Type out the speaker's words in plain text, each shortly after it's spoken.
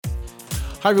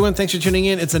Hi, everyone. Thanks for tuning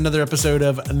in. It's another episode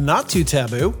of Not Too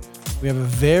Taboo. We have a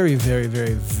very, very,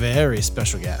 very, very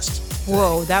special guest.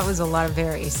 Whoa, that was a lot of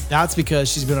varies. That's because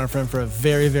she's been our friend for a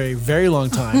very, very, very long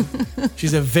time.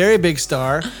 She's a very big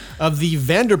star of the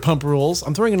Vanderpump Rules.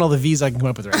 I'm throwing in all the V's I can come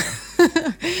up with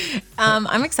right now.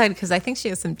 I'm excited because I think she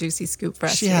has some juicy scoop for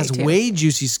us. She has way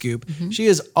juicy scoop. She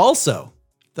is also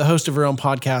the host of her own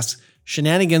podcast,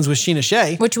 Shenanigans with Sheena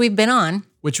Shea, which we've been on.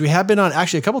 Which we have been on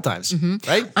actually a couple times,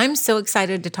 right? I'm so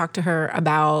excited to talk to her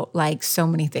about like so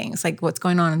many things, like what's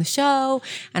going on in the show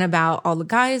and about all the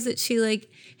guys that she like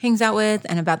hangs out with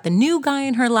and about the new guy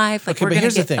in her life. Like, Okay, we're but going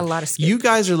here's to the get thing. a lot of scoop. You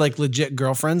guys are like legit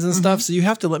girlfriends and stuff, so you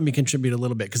have to let me contribute a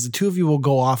little bit because the two of you will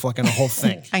go off like on a whole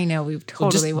thing. I know, we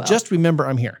totally will. Just remember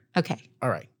I'm here. Okay. All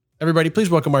right. Everybody,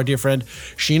 please welcome our dear friend,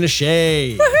 Sheena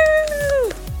Shea.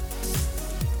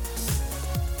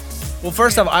 Well,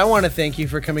 first off, I want to thank you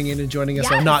for coming in and joining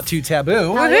us on Not Too Taboo.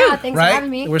 Oh, yeah, thanks for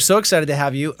having me. We're so excited to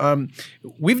have you.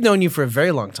 We've known you for a very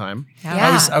long time.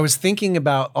 Yeah. I was thinking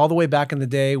about all the way back in the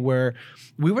day where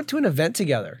we went to an event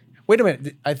together. Wait a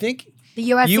minute. I think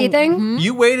The USC thing?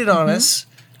 you waited on us.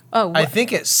 Oh, I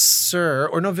think it's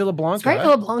Villa Blanca. Right,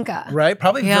 Villa Blanca. Right?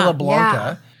 Probably Yeah. Villa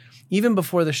Blanca. Even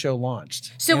before the show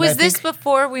launched. so And was I this think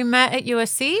before we met at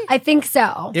USC? I think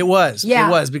so. It was. Yeah.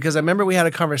 It was because I remember we had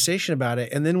a conversation about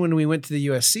it. And then when we went to the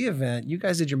USC event, you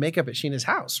guys did your makeup at Sheena's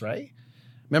house, right?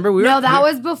 Remember we were No, that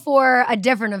was before a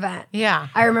different event. Yeah.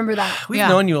 I remember that. We've Yeah.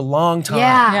 known you a long time.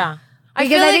 Yeah. Yeah.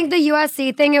 Because I think the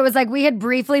USC thing, it was like we had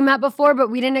briefly met before,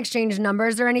 but we didn't exchange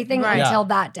numbers or anything Right. until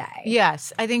that day.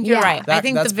 Yes, I think you're Yeah. right. I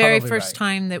think that's the very probably first right.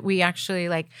 time that we actually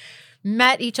like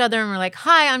met each other and we're like,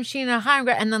 "Hi, I'm Sheena. Hi, I'm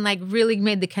Greg," and then like really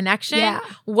made the connection Yeah.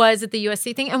 was at the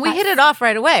USC thing, and we hit it off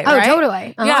right away. Oh, right?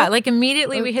 totally. Uh-huh. Yeah, like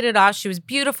immediately we hit it off. She was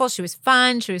beautiful. She was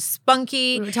fun. She was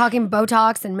spunky, We were talking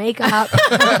Botox and makeup.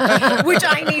 which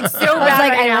I need so I was bad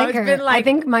like, right I now. like It's her. been like I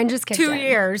think mine just kicked 2 in.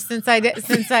 years since I've Yeah,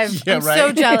 I'm so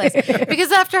right. jealous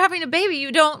because after having a baby,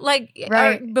 you don't like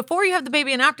Right. before you have the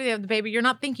baby and after you have the baby, you're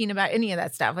not thinking about any of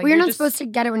that stuff. Like Well, you're not just- supposed to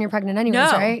get it when you're pregnant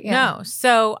anyways, No, right? no.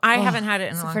 So I haven't had it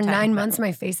in a So long for time. 9 months,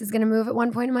 my face is going to move at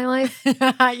one point in my life.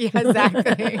 Yeah,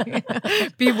 exactly.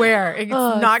 Beware. It's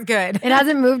Oh, not good. It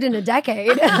hasn't moved in a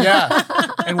decade. Yeah.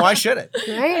 And why should it?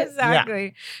 Right?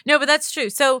 Exactly. No, but that's true.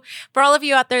 So for all of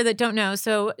you out there that don't know,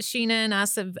 so Sheena and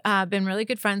us have been really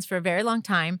good friends for a very long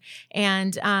time.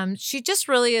 And she just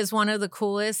really is one of the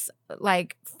coolest,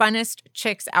 like funnest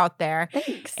chicks out there.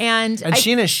 Thanks. And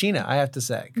Sheena's Sheena, I have to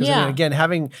say. Because Yeah. again,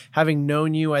 having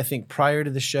known you, I think, prior to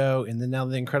the show and then now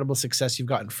the incredible success you've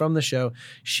gotten from the show,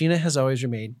 Sheena has always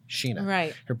remained Sheena.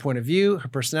 Right. Her point of view, her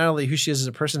personality, who she is as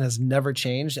a person has never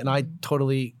changed. And I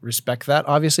totally respect that,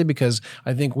 obviously, because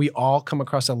I think we all come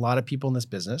across a lot of people in this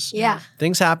business. Yeah.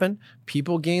 Things happen.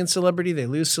 People gain celebrity, they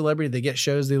lose celebrity, they get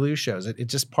shows, they lose shows.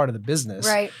 It's just part of the business.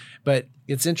 Right. But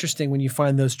it's interesting when you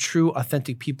find those true,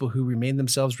 authentic people who remain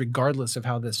themselves regardless of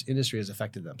how this industry has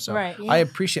affected them. So Right. I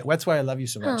appreciate, that's why I love you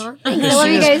so much. Aw, thanks. I love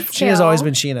you guys She has too. always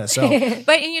been Sheena. So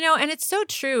But you know, and it's so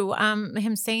true.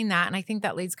 Him saying that, and I think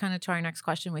that leads kind of to our next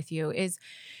question with you is,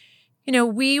 you know,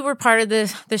 we were part of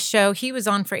the show. He was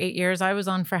on for 8 years. I was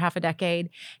on for half a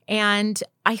decade. And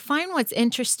I find what's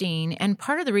interesting, and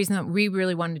part of the reason that we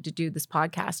really wanted to do this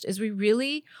podcast is we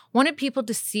really wanted people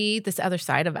to see this other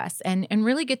side of us and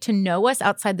really get to know us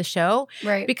outside the show.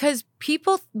 Right. Because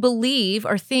people believe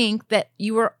or think that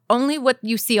you are only what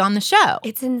you see on the show.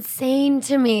 It's insane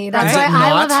to me. That's Right. why I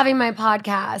Not? love having my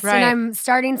podcast. Right. And I'm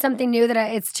starting something new that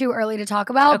it's too early to talk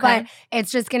about, Okay. but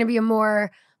it's just going to be a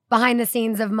more behind the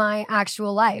scenes of my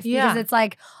actual life. Yeah. Because it's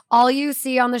like all you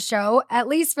see on the show, at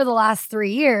least for the last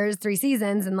 3 years, 3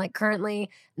 seasons, and like currently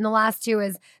in the last 2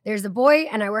 is there's a boy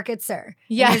and I work at SUR.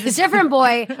 Yes. And there's a different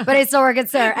boy, but I still work at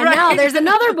SUR. And now Right. there's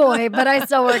another boy, but I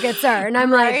still work at SUR. And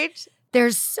I'm like, Right?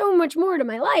 there's so much more to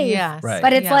my life. Yes. Right.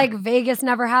 But it's Yeah. like Vegas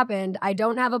never happened. I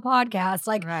don't have a podcast.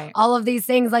 Like Right. all of these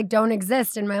things like don't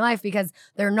exist in my life because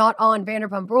they're not on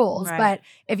Vanderpump Rules. Right. But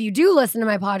if you do listen to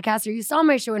my podcast or you saw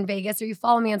my show in Vegas or you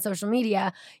follow me on social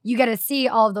media, you get to see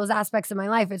all of those aspects of my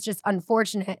life. It's just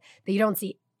unfortunate that you don't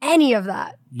see any of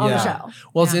that on the Yeah. show.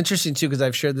 Well, it's Yeah. interesting too because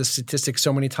I've shared this statistic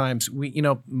so many times.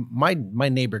 My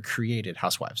neighbor created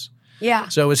Housewives. Yeah.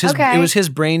 So it was his Okay. it was his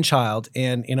brainchild,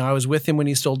 and I was with him when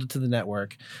he sold it to the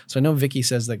network. So I know Vicky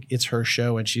says like it's her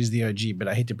show and she's the OG, but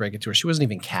I hate to break it to her, she wasn't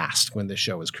even cast when this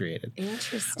show was created.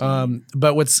 Interesting.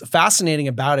 But what's fascinating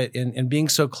about it and being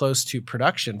so close to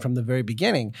production from the very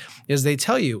beginning is they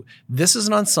tell you this is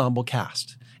an ensemble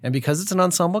cast. And because it's an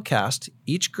ensemble cast,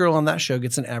 each girl on that show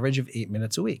gets an average of 8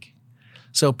 minutes a week.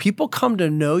 So people come to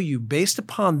know you based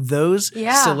upon those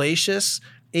Yeah. salacious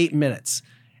 8 minutes.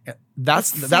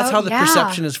 That's It's how the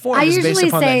perception is formed. I is based usually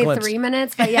upon that say glimpse. 3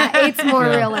 minutes, but yeah, 8's more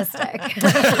realistic.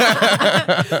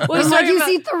 Well, I'm like, you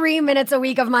see 3 minutes a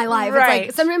week of my life. Right.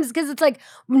 It's like sometimes because it's like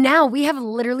now we have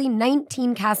literally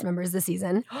 19 cast members this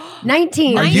season.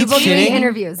 19. Are you people doing kidding?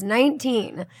 interviews.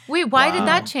 19. Wait, why did Wow.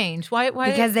 that change? Why?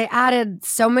 Because they added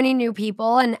so many new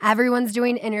people and everyone's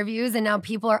doing interviews and now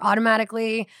people are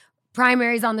automatically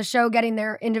primaries on the show getting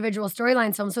their individual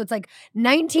storylines filmed. So it's like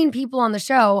 19 people on the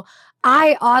show.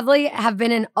 I oddly have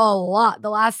been in a lot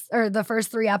the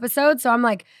first 3 episodes. So I'm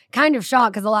like kind of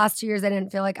shocked because the last 2 years I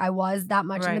didn't feel like I was that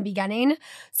much in the Right. beginning.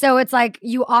 So it's like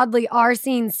you oddly are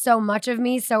seeing so much of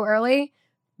me so early,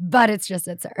 but it's just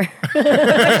it's her.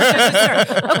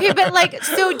 Okay, but like,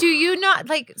 so do you not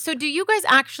like? So do you guys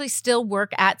actually still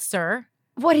work at Sir?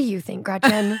 What do you think,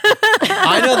 Gretchen?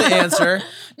 I know the answer.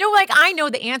 No, like I know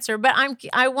the answer, but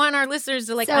I want our listeners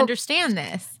to like So- understand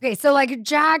this. Okay, so like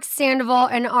Jax, Sandoval,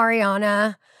 and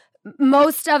Ariana,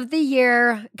 most of the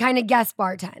year kind of guest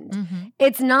bartend. Mm-hmm.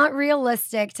 It's not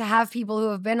realistic to have people who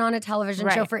have been on a television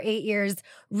show Right. for 8 years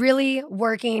really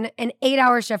working an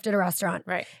 8-hour shift at a restaurant.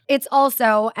 Right. It's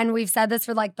also, and we've said this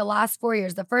for like the last 4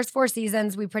 years, the first 4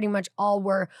 seasons, we pretty much all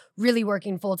were really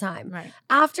working full time. Right.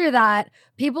 After that,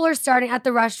 people are starting at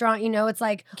the restaurant, it's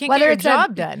like You can't whether get your it's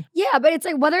job done. Yeah, but it's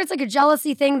like whether it's like a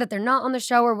jealousy thing that they're not on the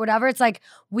show or whatever, it's like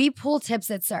we pull tips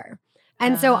at Sir.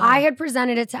 And so Ah. I had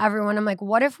presented it to everyone. I'm like,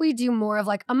 what if we do more of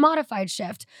like a modified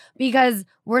shift? Because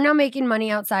we're now making money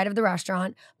outside of the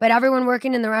restaurant, but everyone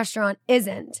working in the restaurant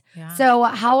isn't. Yeah. So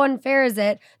how unfair is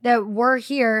it that we're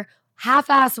here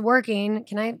half-ass working?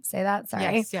 Can I say that?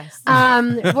 Sorry. Yes.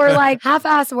 We're like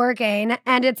half-ass working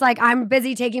and it's like I'm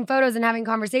busy taking photos and having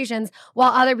conversations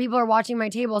while other people are watching my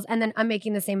tables and then I'm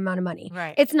making the same amount of money.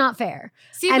 Right. It's not fair.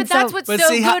 See, and but that's so- what's But so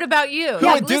see how- good about you. Who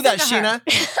Like, would do listen that, to her.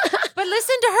 Sheena? But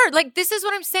listen to her. Like, this is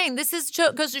what I'm saying. This is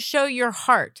goes to show your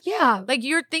heart. Yeah. Like,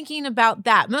 you're thinking about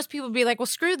that. Most people be like, well,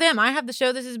 screw them. I have the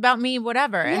show. This is about me,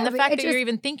 whatever. Yeah, And the but fact it that you're just-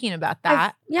 even thinking about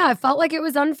that. I felt like it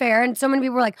was unfair. And so many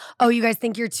people were like, oh, you guys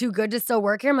think you're too good to still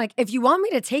work here? I'm like, if you want me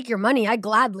to take your money, I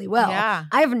gladly will. Yeah.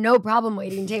 I have no problem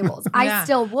waiting tables. I Yeah.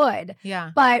 still would.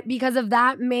 Yeah. But because of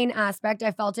that main aspect,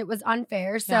 I felt it was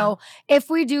unfair. So if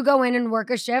we do go in and work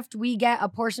a shift, we get a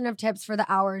portion of tips for the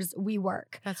hours we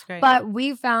work. That's great. But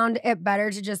we found it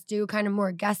better to just do kind of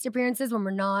more guest appearances when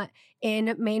we're not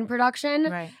in main production.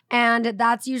 right. And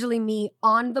that's usually me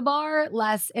on the bar,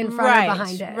 less in front or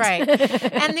behind it. Right.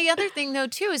 And the other thing though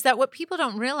too is that what people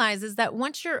don't realize is that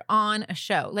once you're on a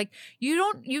show, like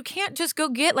you can't just go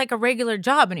get like a regular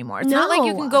job anymore. It's not like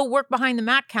you No. can go work behind the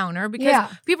Mac counter because Yeah.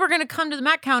 people are going to come to the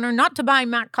Mac counter not to buy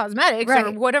Mac cosmetics or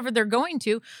Right. whatever they're going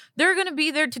to. They're going to be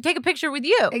there to take a picture with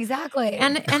you. Exactly.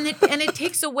 And it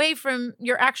takes away from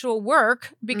your actual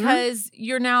work because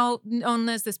you're now known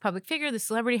as this public figure, the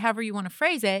celebrity, however you want to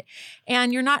phrase it,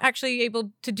 and you're not actually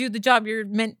able to do the job you're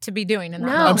meant to be doing in that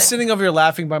No. I'm moment. sitting over here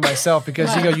laughing by myself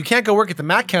because you go, you can't go work at the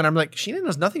Mac counter. I'm like, Sheena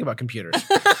knows nothing about computers.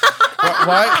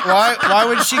 Why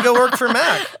would she go work for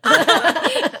Mac?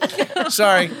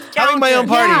 Sorry, having my own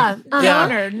party. Yeah. Uh-huh.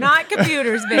 Counter, not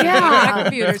computers, baby. Yeah. Not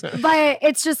computers. But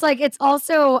it's just like it's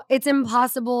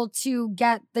impossible to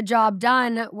get the job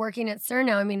done working at Sir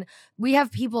now. I mean, we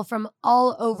have people from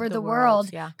all over the world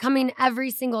yeah. coming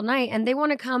every single night and they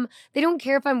want to come. They don't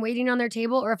care if I'm waiting on their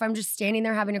table or if I'm just standing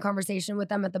there having a conversation with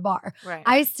them at the bar. Right.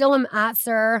 I still am at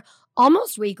Sir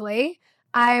almost weekly.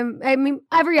 I mean,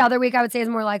 every other week I would say is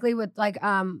more likely with like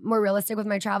more realistic with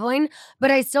my traveling, but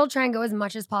I still try and go as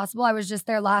much as possible. I was just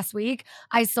there last week.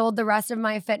 I sold the rest of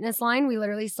my fitness line. We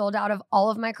literally sold out of all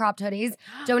of my cropped hoodies,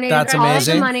 donated That's all of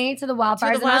the amazing. money to the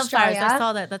wildfires in Australia. I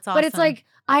saw that. That's awesome. But it's like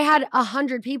I had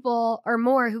 100 people or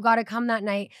more who got to come that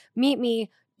night, meet me,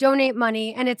 donate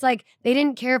money. And it's like they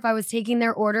didn't care if I was taking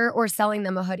their order or selling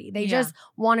them a hoodie. They just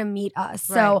want to meet us.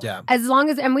 So Right. Yeah. as long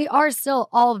as, and we are still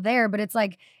all there, but it's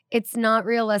like, it's not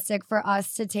realistic for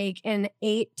us to take an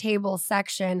 8-table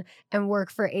section and work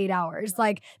for 8 hours.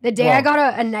 Like the day I Well-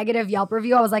 got a negative Yelp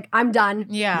review, I was like, I'm done.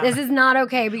 yeah. This is not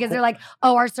okay because they're like,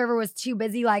 oh, our server was too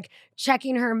busy like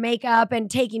checking her makeup and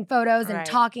taking photos and Right.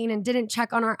 talking and didn't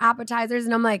check on our appetizers.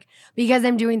 And I'm like, because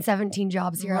I'm doing 17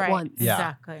 jobs here right. at once. Yeah.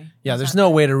 Exactly. Yeah, there's no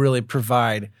way to really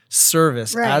provide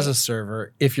service Right. as a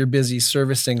server if you're busy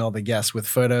servicing all the guests with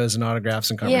photos and autographs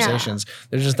and Yeah. conversations.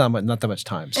 There's just not that much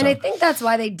time. So. And I think that's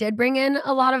why they did bring in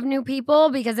a lot of new people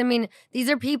because I mean,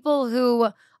 these are people who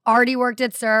already worked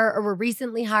at Sir or were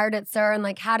recently hired at Sir and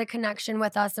like had a connection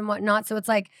with us and whatnot. So it's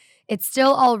like, it's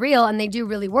still all real and they do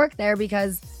really work there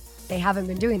because they haven't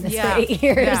been doing this Yeah. for 8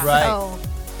 years. Yeah. Right. So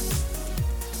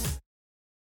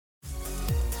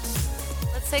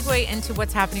Let's segue into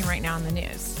what's happening right now in the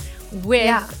news.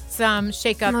 with some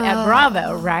shakeup at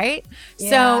Bravo, right?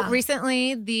 Yeah. So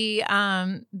recently,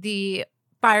 the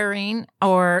firing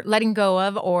or letting go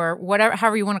of, or whatever,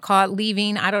 however you want to call it,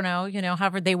 leaving, I don't know,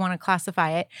 however they want to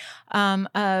classify it,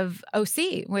 of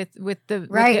OC with the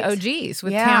OGs,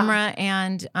 with Tamra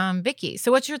and Vicky.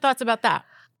 So what's your thoughts about that?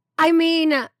 I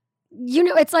mean,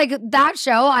 it's like that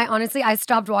show, I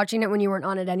stopped watching it when you weren't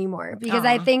on it anymore because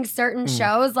I think certain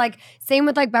shows, like same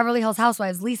with like Beverly Hills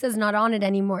Housewives, Lisa's not on it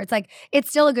anymore. It's like, it's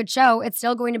still a good show. It's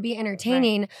still going to be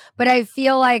entertaining, but I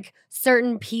feel like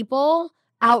certain people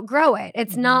outgrow it.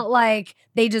 It's not like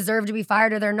they deserve to be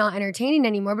fired or they're not entertaining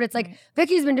anymore, but it's like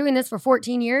Vicky's been doing this for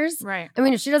 14 years. Right. I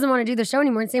mean, if she doesn't want to do the show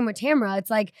anymore, and same with Tamra, it's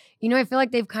like, I feel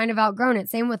like they've kind of outgrown it.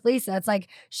 Same with Lisa. It's like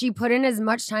she put in as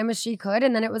much time as she could,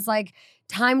 and then it was like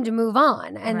time to move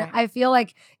on. And I feel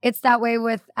like it's that way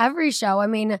with every show. I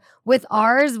mean, with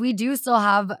ours, we do still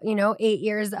have, 8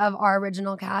 years of our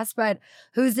original cast, but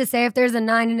who's to say if there's a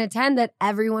 9 and a 10 that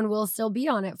everyone will still be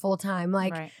on it full time?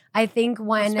 Like, I think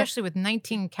especially with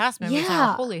 19 cast members,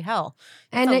 holy hell.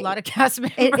 And a lot of cast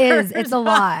members. It is. It's a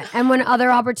lot. And when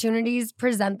other opportunities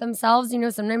present themselves,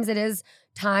 sometimes it is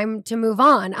time to move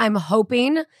on. I'm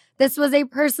hoping this was a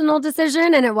personal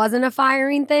decision and it wasn't a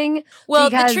firing thing. Well,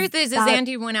 the truth is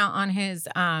Andy went out on his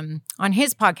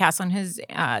podcast, on his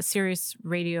Sirius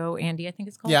Radio, Andy, I think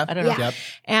it's called. Yeah. I don't know. Yep.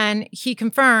 And he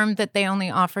confirmed that they only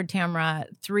offered Tamra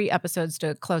 3 episodes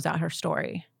to close out her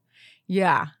story.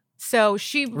 Yeah. So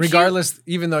regardless,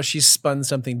 even though she spun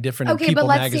something different in People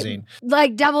magazine.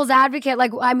 Like devil's advocate,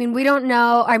 like, I mean, we don't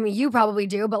know. I mean, you probably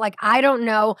do, but like, I don't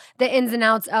know the ins and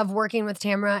outs of working with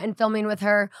Tamra and filming with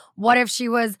her. What if she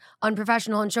was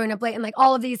unprofessional and showing up late and like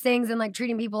all of these things and like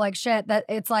treating people like shit, that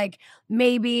it's like,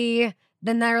 maybe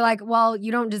then they're like, well,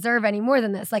 you don't deserve any more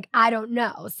than this. Like, I don't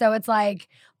know. So it's like,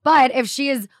 but if she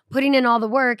is putting in all the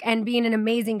work and being an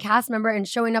amazing cast member and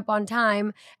showing up on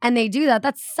time and they do that,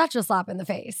 that's such a slap in the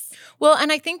face. Well,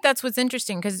 and I think that's what's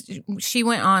interesting because she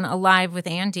went on a live with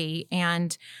Andy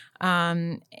and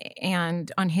on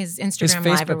his Instagram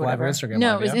Live or whatever. Instagram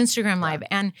no, Live, it was Instagram Live.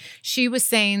 And she was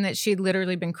saying that she'd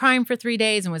literally been crying for 3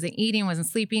 days and wasn't eating, wasn't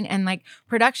sleeping. And like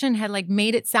production had like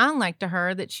made it sound like to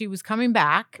her that she was coming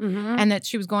back and that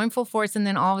she was going full force. And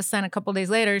then all of a sudden, a couple of days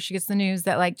later, she gets the news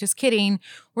that like, just kidding,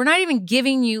 we're not even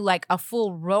giving you like a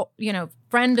full role,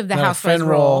 friend of the Housewives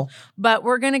role, but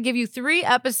we're going to give you 3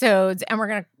 episodes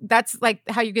and that's like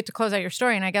how you get to close out your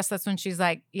story. And I guess that's when she's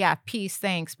like, yeah, peace,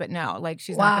 thanks, but no, like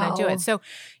she's not going to do it. So,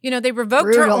 they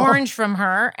revoked her orange from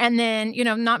her and then,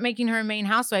 not making her a main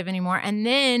housewife anymore and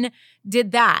then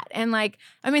did that. And like,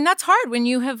 I mean, that's hard when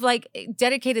you have like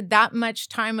dedicated that much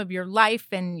time of your life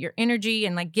and your energy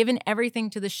and like given everything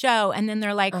to the show. And then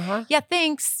they're like, yeah,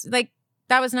 thanks. Like,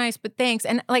 that was nice, but thanks.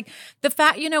 And like the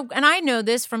fact, and I know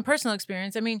this from personal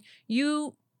experience. I mean,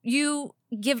 you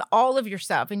give all of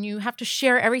yourself and you have to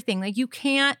share everything. Like you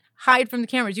can't hide from the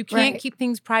cameras. You can't keep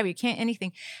things private. You can't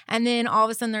anything. And then all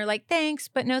of a sudden they're like, thanks,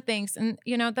 but no thanks. And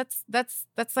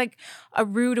that's like a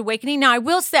rude awakening. Now I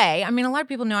will say, I mean, a lot of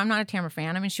people know I'm not a Tamra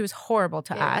fan. I mean, she was horrible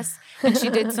to us and she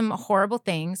did some horrible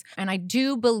things. And I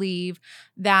do believe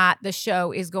that the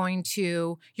show is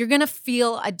you're going to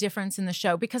feel a difference in the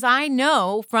show because I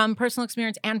know from personal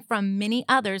experience and from many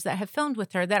others that have filmed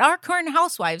with her that are current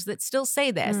housewives that still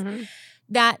say this,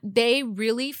 that they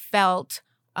really felt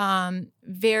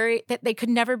that they could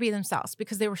never be themselves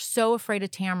because they were so afraid of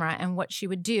Tamra and what she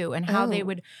would do and how they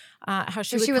would how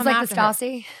she would come was like after the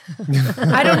Stassi?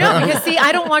 I don't know because see,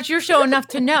 I don't watch your show enough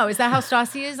to know. Is that how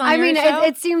Stassi is on your show?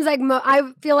 It seems like I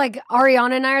feel like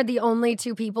Ariana and I are the only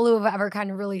 2 people who have ever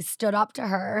kind of really stood up to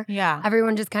her. Yeah.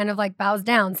 Everyone just kind of like bows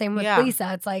down. Same with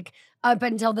Lisa. It's like up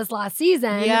until this last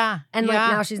season. Yeah. And like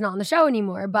now she's not on the show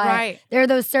anymore. But there are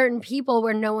those certain people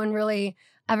where no one really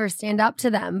ever stand up to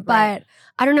them. But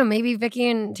I don't know, maybe Vicky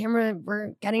and Tamra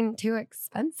were getting too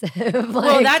expensive.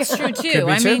 Well, that's true too.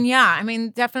 I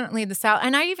mean, definitely the salary.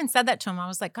 And I even said that to him. I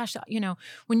was like, gosh,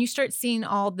 when you start seeing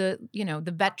all the,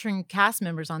 the veteran cast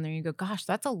members on there, you go, gosh,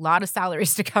 that's a lot of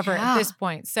salaries to cover at this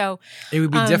point. So it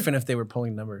would be different if they were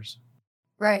pulling numbers.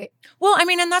 Right. Well, I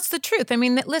mean, and that's the truth. I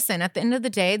mean, listen, at the end of the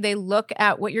day, they look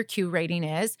at what your Q rating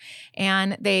is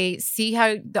and they see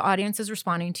how the audience is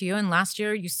responding to you. And last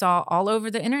year you saw all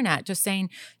over the internet just saying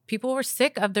people were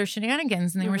sick of their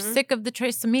shenanigans and they were sick of the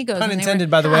Tres Amigos. Pun intended,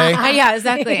 by the way. Yeah,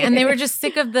 exactly. And they were just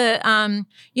sick of the,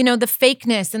 the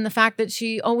fakeness and the fact that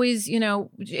she always,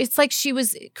 it's like she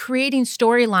was creating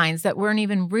storylines that weren't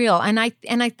even real. And I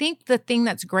think the thing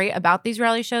that's great about these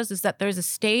reality shows is that there's a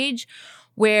stage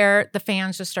where the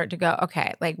fans just start to go,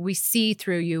 okay, like we see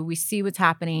through you, we see what's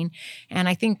happening. And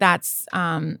I think that's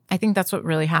what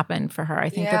really happened for her. I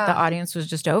think that the audience was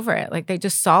just over it. Like they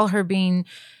just saw her being,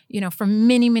 for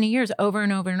many, many years over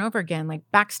and over and over again, like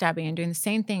backstabbing and doing the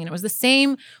same thing. And it was the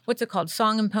same, what's it called?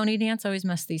 Song and pony dance. I always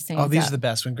mess these things up. Oh, these are the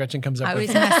best. When Gretchen comes up I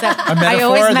with always mess up. a metaphor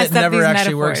always mess that up never these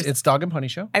actually metaphors. works. It's Dog and Pony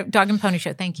Show. Dog and Pony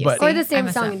Show. Thank you. But- See? Or the I same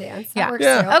messed song up. and dance. Yeah. That works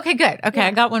Yeah. too. Okay, good. Okay,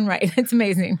 I got one right. It's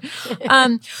amazing.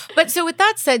 But so with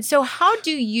that said, so how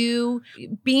do you,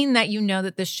 being that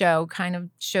that this show kind of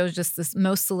shows just this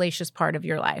most salacious part of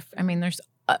your life? I mean, there's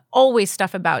always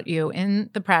stuff about you in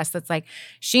the press that's like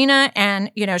Scheana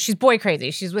and, she's boy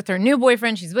crazy. She's with her new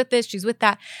boyfriend. She's with this. She's with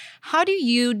that. How do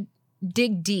you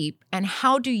dig deep and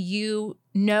how do you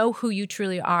know who you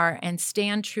truly are and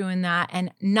stand true in that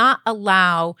and not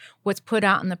allow what's put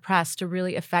out in the press to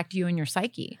really affect you and your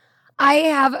psyche? I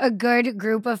have a good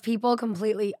group of people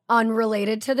completely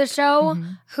unrelated to the show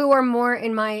who are more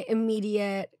in my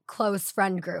immediate close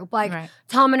friend group. Like Right.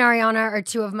 Tom and Ariana are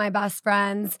two of my best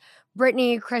friends.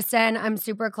 Brittany, Kristen, I'm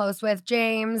super close with.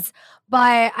 James,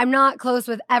 but I'm not close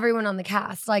with everyone on the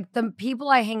cast. Like the people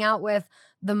I hang out with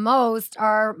the most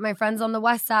are my friends on the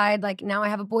West Side. Like now I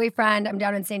have a boyfriend. I'm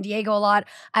down in San Diego a lot.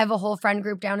 I have a whole friend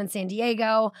group down in San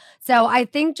Diego. So I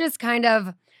think just kind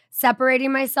of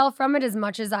separating myself from it as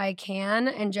much as I can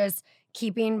and just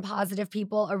keeping positive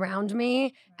people around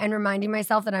me and reminding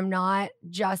myself that I'm not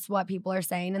just what people are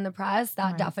saying in the press.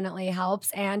 That Right. definitely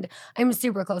helps. And I'm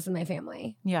super close with my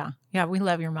family. Yeah. Yeah. We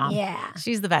love your mom. Yeah.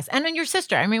 She's the best. And then your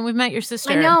sister. I mean, we've met your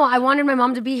sister. I know. I wanted my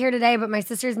mom to be here today, but my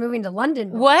sister's moving to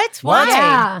London. What? Why?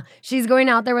 Yeah. She's going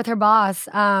out there with her boss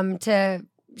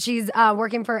she's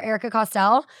working for Erica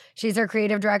Costell. She's her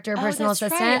creative director, personal that's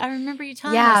assistant. Right. I remember you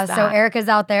telling Yeah, us that. so Erica's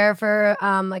out there for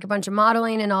like a bunch of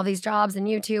modeling and all these jobs and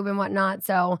YouTube and whatnot.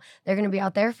 So they're going to be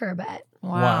out there for a bit.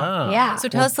 Wow. Yeah. So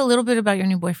tell us a little bit about your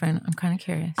new boyfriend. I'm kind of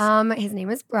curious. His name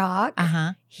is Brock.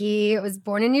 Uh-huh. He was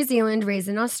born in New Zealand, raised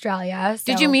in Australia.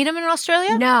 Did so- you meet him in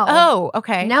Australia? No. Oh,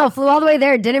 okay. No, flew all the way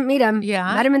there. Didn't meet him.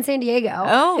 Yeah. Met him in San Diego.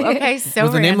 Oh, okay. So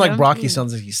With a name like random. Brock, he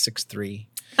sounds like he's 6'3".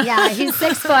 Yeah, he's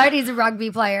 6 foot. He's a rugby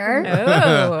player.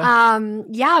 Oh.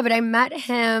 Yeah, but I met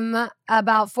him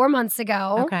about 4 months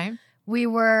ago. Okay. We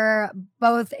were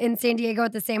both in San Diego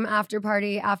at the same after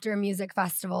party after a music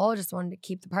festival. Just wanted to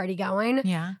keep the party going.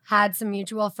 Yeah. Had some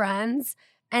mutual friends.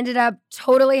 Ended up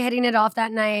totally hitting it off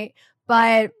that night.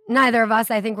 But neither of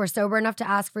us, I think, were sober enough to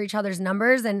ask for each other's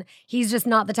numbers. And he's just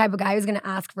not the type of guy who's going to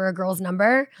ask for a girl's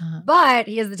number. Uh-huh. But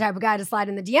he is the type of guy to slide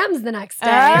in the DMs the next day.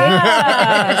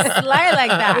 Slide like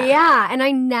that. Yeah. And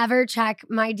I never check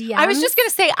my DMs. I was just going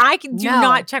to say, I do No.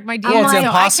 not check my DMs. Well, it's so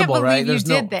impossible, I can't right? believe There's you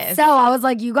no- did this. So I was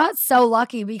like, you got so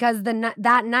lucky because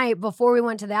that night before we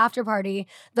went to the after party,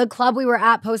 the club we were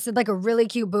at posted like a really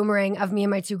cute boomerang of me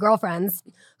and my two girlfriends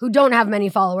who don't have many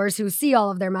followers who see all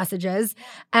of their messages.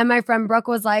 And my friend Brooke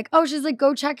was like, oh, she's like,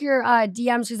 go check your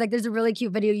DMs. She's like, there's a really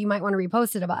cute video. You might want to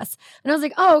repost it of us. And I was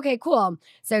like, oh, okay, cool.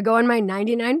 So I go in my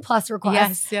 99 plus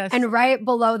request. Yes. And right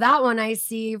below that one, I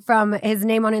see from his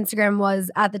name on Instagram was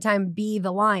at the time Be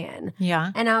the Lion.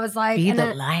 Yeah. And I was like, Be and the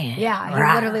then- lion. Yeah, he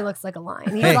Rah. literally looks like a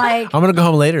lion. He's Hey, like, I'm gonna go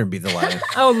home later and be the lion.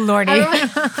 Oh, Lordy.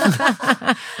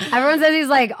 everyone says he's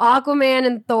like Aquaman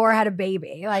and Thor had a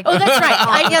baby. Like, Oh, that's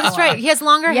right. Yeah, that's right. He has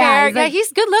longer Yeah, hair. he's like-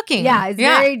 he's good looking. Yeah, he's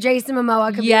very Jason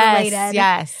Momoa could be related.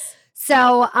 Yes.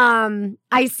 So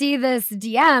I see this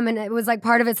DM and it was like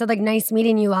part of it said like nice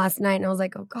meeting you last night. And I was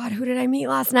like, oh God, who did I meet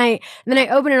last night? And then I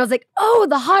opened it and I was like, oh,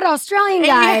 the hot Australian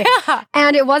guy. Yeah.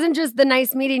 And it wasn't just the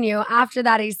nice meeting you. After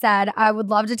that, he said, I would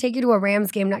love to take you to a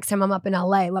Rams game next time I'm up in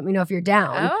LA. Let me know if you're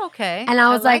down. Oh, okay. And I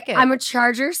was like, it. I'm a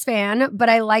Chargers fan, but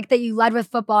I like that you led with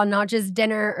football, not just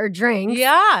dinner or drinks.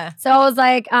 Yeah. So I was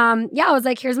like, I was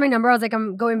like, here's my number. I was like,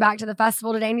 I'm going back to the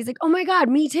festival today. And he's like, oh my God,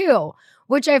 me too.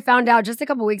 Which I found out just a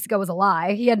couple weeks ago was a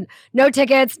lie. He had no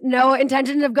tickets, no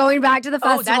intention of going back to the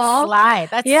Oh, festival. that's sly.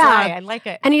 That's Yeah. sly. I like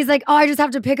it. And he's like, oh, I just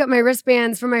have to pick up my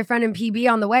wristbands for my friend in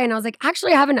PB on the way. And I was like,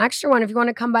 actually, I have an extra one. If you want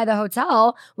to come by the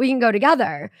hotel, we can go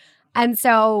together. And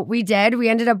so we did. We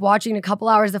ended up watching a couple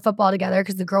hours of football together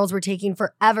because the girls were taking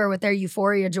forever with their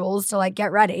Euphoria jewels to like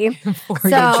get ready.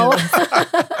 So,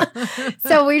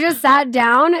 so we just sat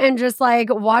down and just like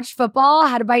watched football,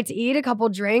 had a bite to eat, a couple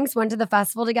drinks, went to the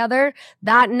festival together.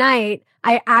 That night,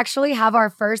 I actually have our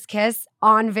first kiss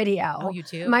on video. Oh, you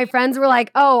too? My friends were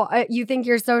like, oh, you think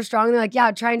you're so strong? They're like,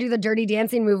 yeah, try and do the dirty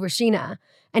dancing move with Scheana.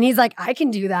 And he's like, I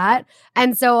can do that.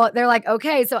 And so they're like,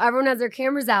 okay. So everyone has their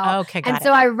cameras out. Okay, and got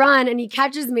so I run and he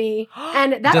catches me.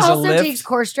 And that Does it also lift? takes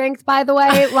core strength, by the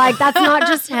way. Like, that's not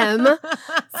just him.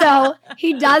 So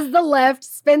he does the lift,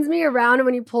 spins me around. And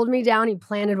when he pulled me down, he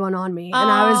planted one on me. And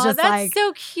I was just that's like,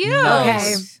 so cute.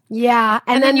 okay. Yeah.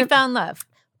 And then you found love.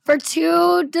 For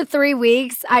 2 to 3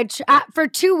 weeks, for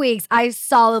 2 weeks, I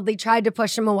solidly tried to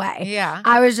push him away. Yeah.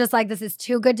 I was just like, this is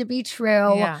too good to be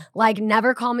true. Yeah. Like,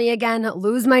 never call me again,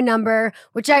 lose my number,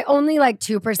 which I only like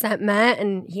 2% meant.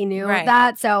 And he knew Right.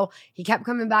 that. So he kept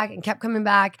coming back and kept coming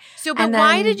back. So, but And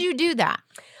why then- did you do that?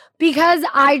 Because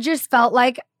I just felt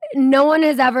like no one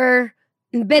has ever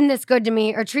been this good to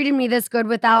me or treated me this good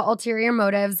without ulterior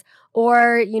motives.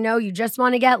 Or, you just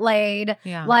want to get laid.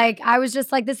 Yeah. Like, I was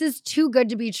just like, this is too good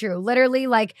to be true. Literally,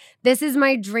 like, this is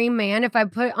my dream man. If I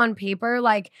put it on paper,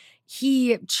 like,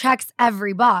 he checks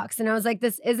every box. And I was like,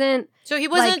 this isn't. So he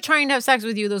wasn't like- trying to have sex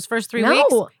with you those first 3 No.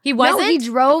 weeks? He wasn't? No, he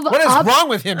drove What is up. wrong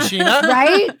with him, Sheena?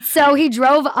 Right? So he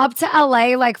drove up to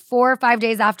LA like 4 or 5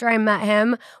 days after I met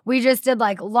him. We just did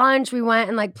like lunch. We went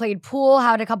and like played pool,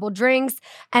 had a couple drinks.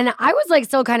 And I was like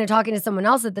still kind of talking to someone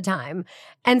else at the time.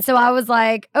 And so I was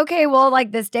like, okay, well,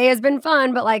 like this day has been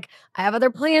fun, but like I have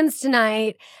other plans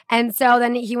tonight. And so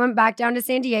then he went back down to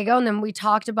San Diego and then we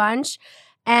talked a bunch.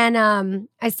 And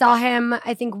I saw him,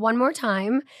 I think, one more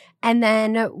time. And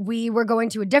then we were going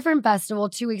to a different festival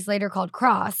 2 weeks later called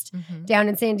Crossed Mhm. down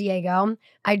in San Diego.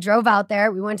 I drove out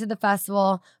there. We went to the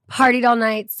festival, partied all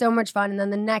night, so much fun. And then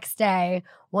the next day,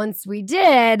 once we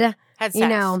did, Had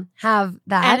sex. have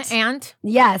that. And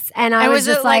yes. And I and was was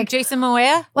just it like Jason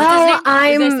Momoa? What's his well, name? Did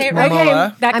I I'm say it right? okay.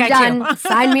 Momoa. That I'm guy done. too.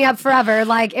 Sign me up forever.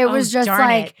 Like it Oh, was just darn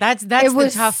like it. that's it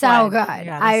was the tough so one. good.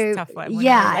 Yeah, that's a tough one. When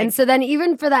yeah. you're like- And so then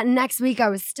even for that next week, I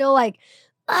was still like,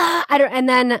 I don't. And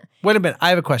then Wait a minute. I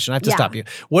have a question. I have to Yeah. stop you.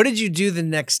 What did you do the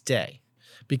next day?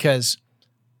 Because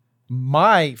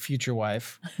my future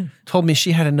wife told me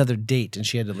she had another date and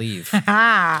she had to leave.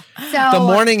 Ah. so The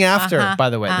morning after, uh-huh, by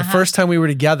the way, the uh-huh. first time we were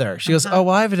together, she goes, Uh-huh. "Oh,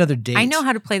 well, I have another date." I know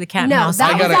how to play the cat and No, mouse. that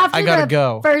I was gotta- after I gotta the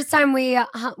go. first time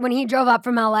when he drove up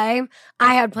from LA.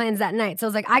 I had plans that night, so I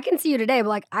was like, I can see you today, but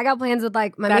like I got plans with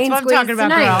like my That's main what I'm squeeze talking about,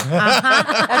 tonight. girl.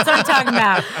 Uh-huh. That's what I'm talking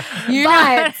about. You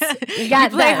But you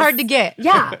got play this. hard to get.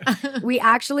 Yeah, we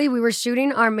were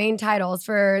shooting our main titles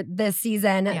for this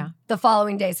season Yeah. the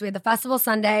following day. So we had the festival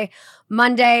Sunday,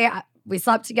 Monday. We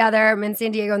slept together. I'm in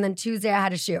San Diego, and then Tuesday I had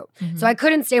to shoot. Mhm. So I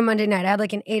couldn't stay Monday night. I had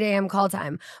like an 8 a.m. call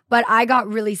time. But I got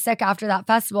really sick after that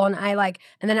festival. And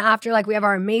and then after like we have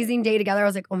our amazing day together, I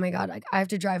was like, oh my God, like I have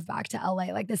to drive back to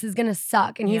LA. Like this is gonna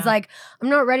suck. And he's Yeah. like, I'm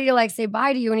not ready to like say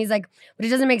bye to you. And he's like, but it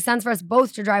doesn't make sense for us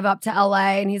both to drive up to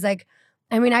LA. And he's like,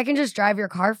 I mean, I can just drive your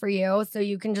car for you so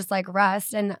you can just like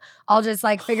rest and I'll just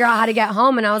like figure out how to get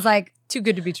home. And I was like, Too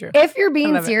good to be true. if you're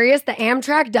being love it. serious, the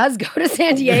Amtrak does go to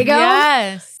San Diego.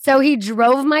 Yes. So he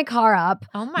drove my car up,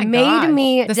 Oh my made gosh.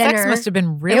 me the dinner. sex must have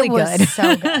been really It was good.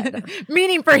 so good.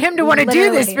 Meaning for him to want to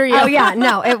do this Literally. for you. Oh yeah,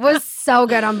 no, it was so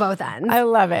good on both ends. I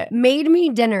love it. Made me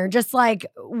dinner, just like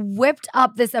whipped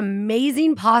up this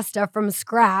amazing pasta from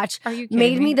scratch. Are you kidding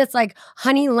Made me this like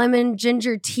honey lemon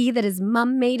ginger tea that his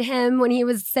mom made him when he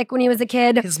was sick when he was a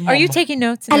kid. His Are you mom- taking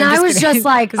notes? And No, I'm I was kidding. just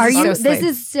like, This are is you, so this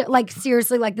sweet. is like,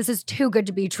 seriously, like, this is too good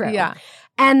to be true. Yeah.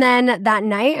 And then that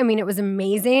night, I mean, it was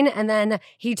amazing. And then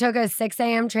he took a 6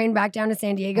 a.m. train back down to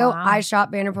San Diego. Wow. I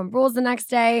shot Vanderpump Rules the next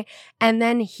day. And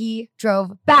then he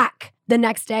drove back the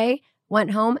next day,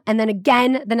 went home. And then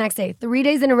again the next day, 3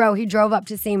 days in a row, he drove up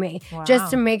to see me just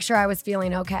to Wow. make sure I was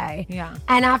feeling okay. Yeah.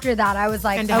 And after that, I was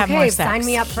like, And to have more okay, sex. sign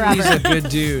me up He's forever. a good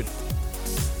dude.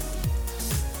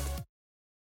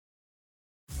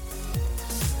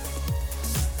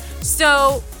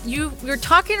 So you're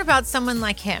talking about someone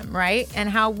like him, right? And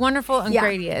how wonderful and Yeah.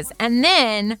 great he is. And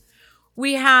then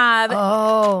we have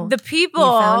Oh, the people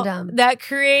found him. that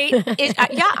create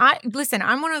it. Listen,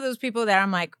 I'm one of those people that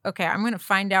I'm like, okay, I'm going to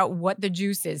find out what the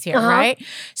juice is here, Uh-huh. right?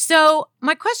 So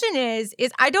my question is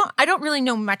I don't really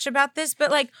know much about this,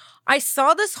 but like I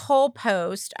saw this whole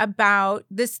post about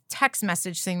this text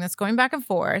message thing that's going back and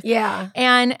forth. yeah.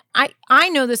 And I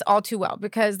know this all too well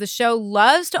because the show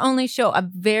loves to only show a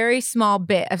very small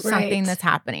bit of something Right. that's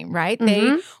happening, right? Mhm.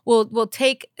 They will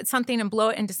take something and blow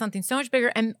it into something so much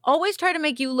bigger and always try to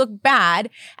make you look bad,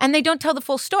 and they don't tell the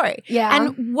full story. Yeah.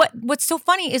 And what's so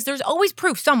funny is there's always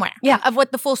proof somewhere Yeah. of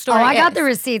what the full story Oh, I is. got the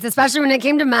receipts, especially when it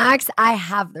came to Max. I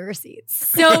have the receipts.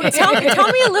 So tell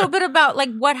me a little bit about like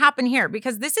what happened here,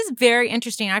 because this is very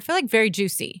interesting. I feel like very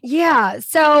juicy. Yeah.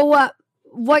 So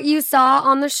what you saw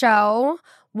on the show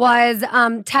was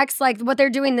text, like what they're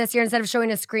doing this year, instead of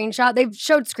showing a screenshot, they've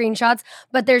showed screenshots,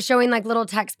 but they're showing like little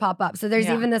text pop up. So there's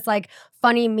even this like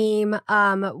funny meme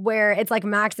where it's like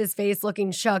Max's face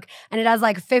looking shook, and it has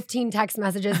like 15 text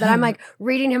messages that I'm like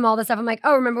reading him all this stuff. I'm like,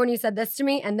 oh, remember when you said this to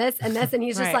me and this and this? And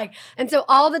he's just like, and so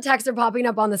all the texts are popping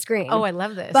up on the screen. Oh, I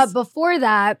love this. But before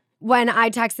that, when I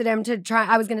texted him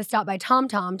I was going to stop by Tom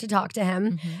Tom to talk to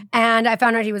him. And I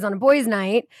found out he was on a boys'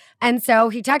 night. And so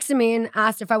he texted me and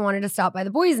asked if I wanted to stop by the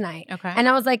boys' night. Okay. And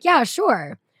I was like, yeah,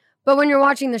 sure. But when you're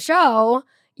watching the show,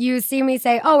 you see me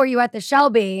say, oh, are you at the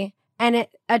Shelby? And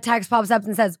a text pops up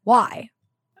and says, why?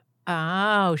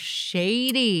 Oh,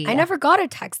 shady. I never got a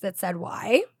text that said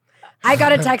why. I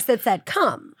got a text that said,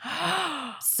 come.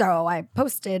 So I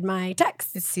posted my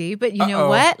text. See, but you know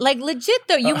what? Like legit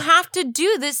though, you have to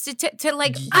do this to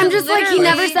like. I'm just like, he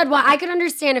never said why. I could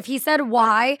understand if he said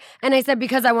why and I said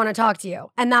because I want to talk to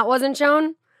you and that wasn't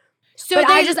shown. So but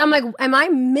I'm like, am I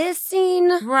missing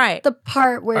the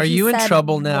part where are you in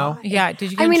trouble now? Yeah.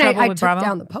 Did you get in trouble with Bravo? I took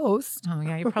down the post. Oh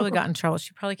yeah, you probably got in trouble.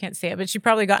 She probably can't say it, but she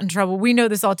probably got in trouble. We know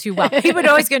this all too well. He would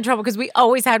always get in trouble because we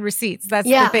always had receipts. That's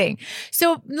the thing.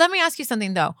 So let me ask you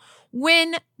something though.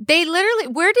 When they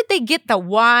where did they get the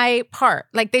why part?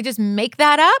 Like they just make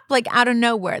that up, like out of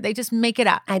nowhere. They just make it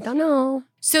up. I don't know.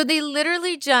 So they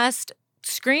literally just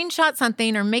screenshot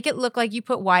something or make it look like you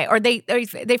put why, or they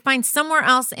find somewhere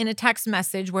else in a text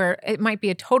message where it might be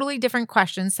a totally different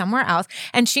question somewhere else.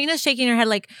 And Sheena's shaking her head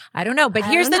like, I don't know, but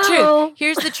here's the truth.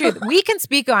 Here's the truth. We can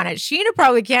speak on it. Sheena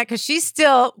probably can't because she's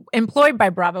still employed by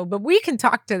Bravo, but we can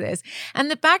talk to this.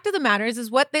 And the fact of the matter is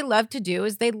what they love to do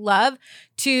is they love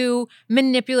to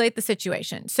manipulate the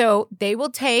situation. So they will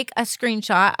take a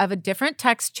screenshot of a different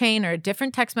text chain or a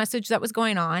different text message that was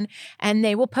going on, and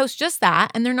they will post just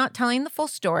that. And they're not telling the full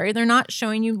story. They're not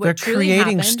showing you what truly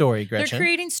happened. They're creating story, Gretchen. They're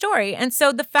creating story. And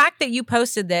so the fact that you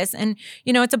posted this, and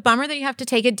you know, it's a bummer that you have to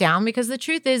take it down because the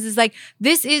truth is like,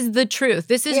 this is the truth.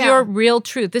 This is your real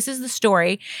truth. This is the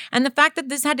story. And the fact that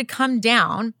this had to come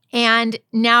down and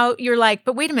now you're like,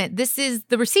 but wait a minute, this is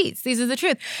the receipts. These are the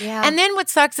truth. Yeah. And then what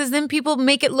sucks is then people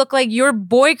make it look like you're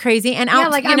boy crazy and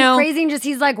out, like I'm crazy and just,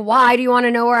 he's like, why do you want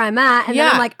to know where I'm at? And then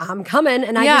I'm like, I'm coming.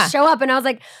 And I just show up and I was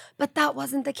like, but that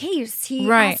wasn't the case. He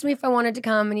asked me if I wanted to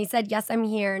come and he said, yes, I'm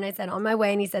here. And I said, on my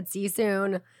way. And he said, see you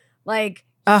soon. Like,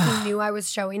 he knew I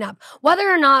was showing up. Whether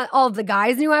or not all of the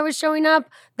guys knew I was showing up,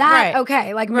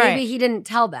 okay. Like maybe he didn't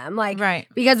tell them. Like,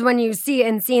 because when you see it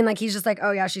in scene, like he's just like,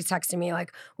 oh yeah, she's texting me,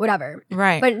 like whatever.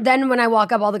 Right. But then when I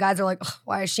walk up, all the guys are like,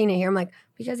 why is Sheena here? I'm like,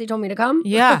 because he told me to come.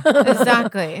 Yeah,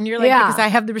 exactly. And you're like, because I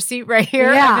have the receipt right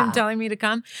here of him telling me to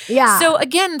come. Yeah. So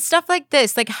again, stuff like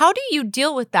this, like how do you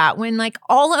deal with that when like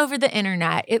all over the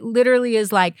internet, it literally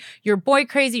is like, you're boy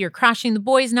crazy, you're crashing the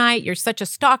boys' night, you're such a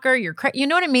stalker, you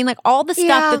know what I mean? Like all the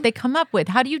stuff that they come up with.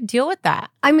 How do you deal with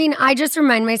that? I mean, I just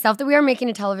remind myself that we are making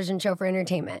a television show for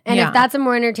entertainment. And if that's a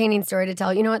more entertaining story to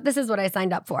tell, you know what? This is what I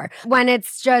signed up for. When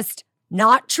it's just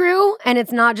not true and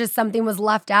it's not just something was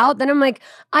left out, then I'm like,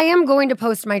 I am going to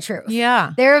post my truth.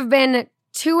 Yeah. There have been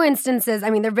 2 instances, I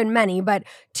mean, there have been many, but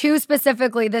 2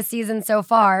 specifically this season so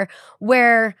far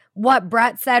where what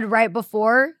Brett said right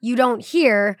before you don't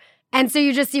hear. And so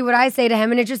you just see what I say to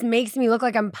him and it just makes me look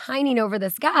like I'm pining over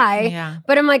this guy. Yeah.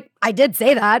 But I'm like, I did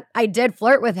say that. I did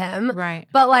flirt with him. Right.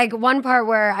 But like one part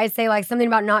where I say like something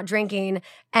about not drinking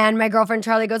and my girlfriend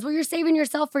Charlie goes, well, you're saving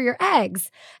yourself for your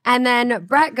eggs. And then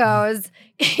Brett goes,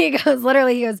 he goes,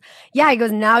 yeah, he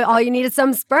goes, now all you need is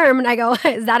some sperm. And I go,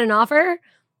 is that an offer?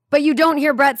 But you don't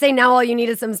hear Brett say, now all you need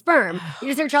is some sperm. You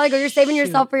just hear Charlie go, you're saving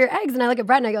yourself for your eggs. And I look at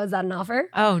Brett and I go, is that an offer?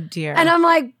 Oh, dear. And I'm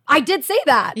like, I did say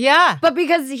that. Yeah. But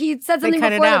because he said something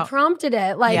before that prompted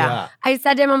it. Like, I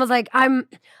said to him, I was like, I'm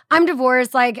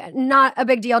divorced. Like, not a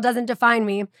big deal. Doesn't define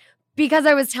me. Because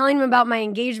I was telling him about my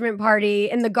engagement party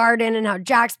in the garden and how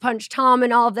Jax punched Tom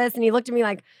and all of this. And he looked at me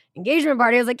like, engagement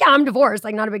party? I was like, yeah, I'm divorced.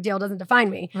 Like, not a big deal. Doesn't define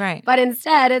me. Right. But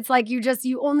instead, it's like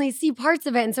you only see parts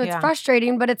of it. And so it's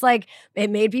frustrating, but it's like, it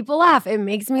made people laugh. It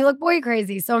makes me look boy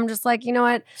crazy. So I'm just like, you know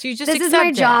what? So you just this is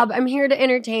my job. I'm here to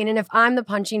entertain. And if I'm the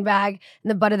punching bag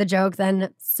and the butt of the joke,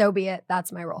 then so be it.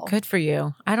 That's my role. Good for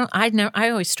you. I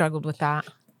always struggled with that.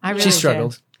 She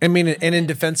struggled. Did. I mean, and in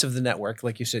defense of the network,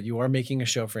 like you said, you are making a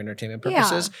show for entertainment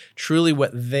purposes. Yeah. Truly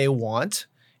what they want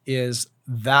is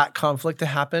that conflict to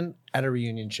happen at a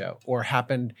reunion show or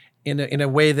happen in a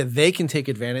way that they can take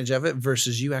advantage of it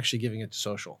versus you actually giving it to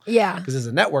social. Yeah. Because as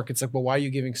a network, it's like, well, why are you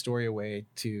giving story away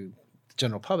to the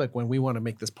general public when we want to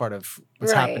make this part of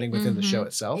what's happening within the show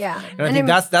itself? Yeah. And I think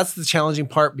that's the challenging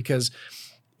part because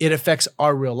it affects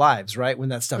our real lives, right? When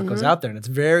that stuff goes out there. And it's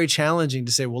very challenging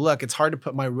to say, well, look, it's hard to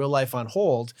put my real life on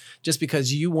hold just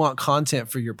because you want content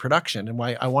for your production. And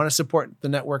why I want to support the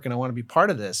network and I want to be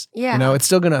part of this. Yeah. You know, it's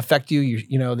still going to affect you,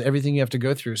 everything you have to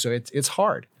go through. So it's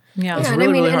hard. Yeah. It's and really,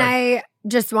 I mean, really and hard. I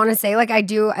just want to say, like,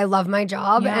 I love my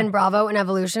job and Bravo and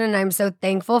Evolution, and I'm so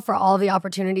thankful for all the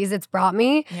opportunities it's brought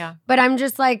me. Yeah. But I'm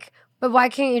just like, but why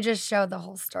can't you just show the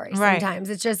whole story Right. sometimes?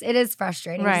 It is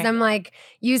frustrating. Right. Because I'm like,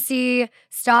 you see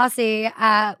Stassi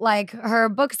at like her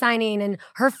book signing and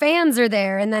her fans are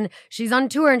there. And then she's on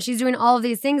tour and she's doing all of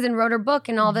these things and wrote her book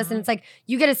and all this. And it's like,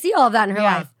 you get to see all of that in her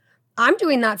Yeah. life. I'm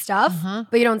doing that stuff,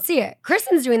 but you don't see it.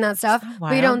 Kristen's doing that stuff,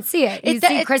 but you don't see it. You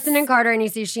see Kristen and Carter and you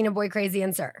see Sheena Boy Crazy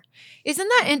and Sir. Isn't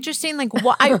that interesting? Like,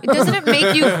 why doesn't it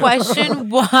make you question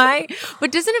why?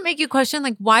 But doesn't it make you question,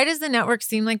 like, why does the network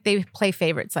seem like they play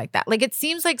favorites like that? Like, it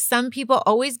seems like some people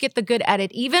always get the good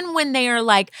edit, even when they are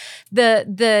like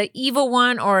the evil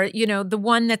one, or the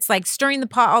one that's like stirring the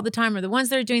pot all the time, or the ones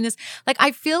that are doing this. Like,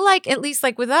 I feel like, at least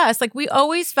like with us, like we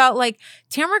always felt like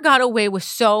Tamara got away with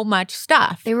so much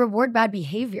stuff. They reward bad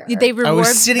behavior. They reward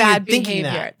sitting bad and thinking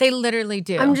behavior. that. They literally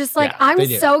do. I'm just like, Yeah, I'm they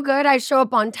do. so good. I show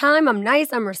up on time. I'm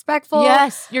nice. I'm respectful.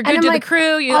 Yes, you're good And to I'm the like,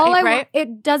 crew. You right?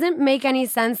 It doesn't make any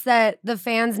sense that the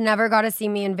fans never got to see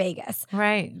me in Vegas.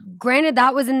 Right. Granted,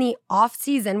 that was in the off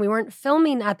season. We weren't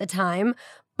filming at the time,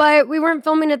 but we weren't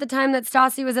filming at the time that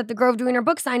Stassi was at the Grove doing her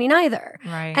book signing either.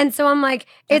 Right. And so I'm like,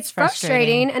 That's it's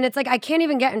frustrating. And it's like, I can't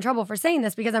even get in trouble for saying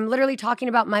this because I'm literally talking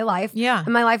about my life. Yeah.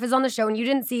 And my life is on the show. And you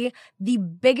didn't see the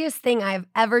biggest thing I've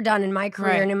ever done in my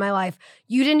career Right. and in my life.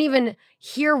 You didn't even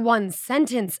hear one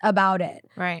sentence about it.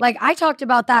 Right. Like, I talked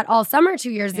about that all summer 2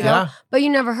 years ago, Yeah. but you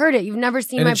never heard it. You've never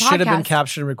seen And my it podcast. should have been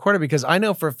captured and recorded because I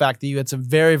know for a fact that you had some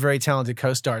very, very talented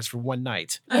co-stars for one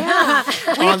night. Yeah.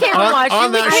 we On- can't on- watch on you.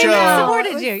 We that came show. and It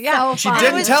supported was you. Yeah. so She fun.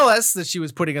 didn't tell us that she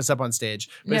was putting us up on stage.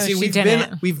 But No, see, she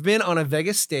didn't. we've been on a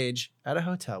Vegas stage at a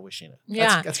hotel with Sheena.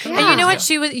 Yeah. That's And you know what?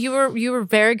 crazy. You were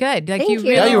very good. Like, Thank you you.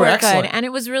 really Yeah, you were were excellent. good. And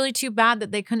it was really too bad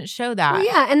that they couldn't show that. Well,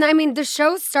 yeah, and I mean, the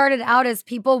show started out as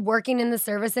people working in the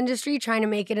service industry trying to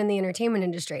make it in the entertainment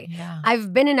industry. Yeah.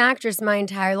 I've been an actress my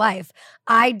entire life.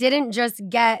 I didn't just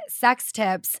get sex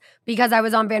tips because I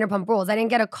was on Vanderpump Rules. I didn't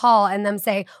get a call and them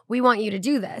say, "We want you to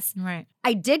do this." Right.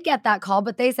 I did get that call,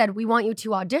 but they said, "We want you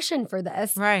to audition for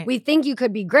this. Right. We think you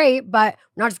could be great, but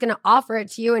we're not just going to offer it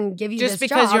to you and give you Just this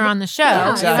because job." you're on the show, Yeah,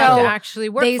 you exactly. have to so actually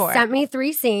work They for sent it. me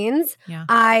 3 scenes. Yeah.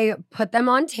 I put them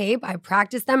on tape. I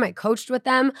practiced them. I coached with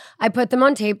them. I put them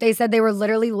on tape. They said they were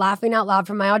literally laughing out loud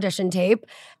from my audition tape.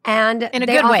 And In a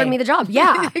they good offered way. me the job.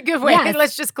 Yeah. In a good way. Yes.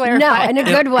 Let's just clarify. No, in a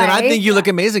good way. And I think you look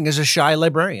amazing as a shy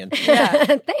librarian. Yeah.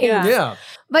 Thanks. Yeah. Yeah.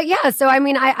 But yeah, so I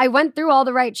mean, I went through all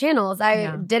the right channels. I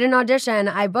Yeah. did an audition.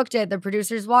 I booked it. The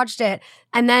producers watched it.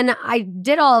 And then I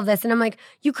did all of this. And I'm like,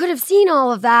 you could have seen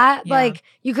all of that. Yeah. Like,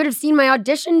 you could have seen my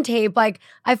audition tape. Like,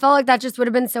 I felt like that just would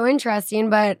have been so interesting.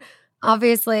 But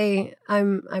obviously,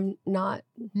 I'm not.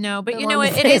 No, but the you know one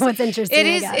what? to It say is. what's interesting. It I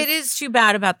is. guess. It is too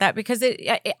bad about that because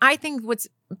I think what's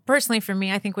personally for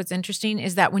me, I think what's interesting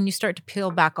is that when you start to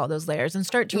peel back all those layers and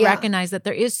start to Yeah. recognize that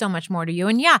there is so much more to you,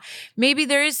 and yeah, maybe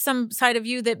there is some side of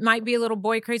you that might be a little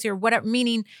boy crazy or whatever.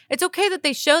 Meaning, it's okay that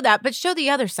they show that, but show the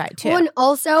other side too. Well, and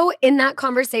also in that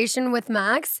conversation with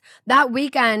Max, that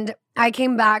weekend I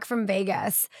came back from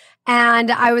Vegas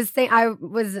and I was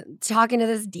talking to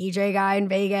this DJ guy in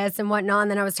Vegas and whatnot.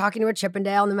 And then I was talking to a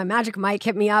Chippendale, and then my Magic Mike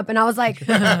hit me up, and I was like,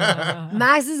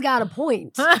 Max has got a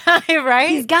point. right?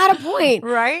 He's got a point.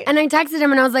 Right? And I texted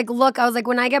him and I was like, look,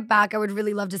 when I get back, I would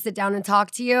really love to sit down and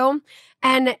talk to you.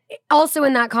 And also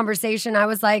in that conversation, I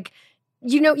was like,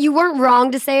 you weren't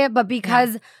wrong to say it, but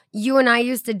because you and I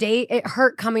used to date, it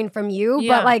hurt coming from you.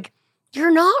 Yeah. But like,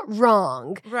 you're not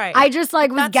wrong. Right. I just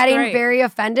like was That's getting great. very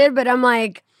offended, but I'm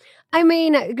like, I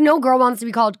mean, no girl wants to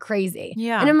be called crazy.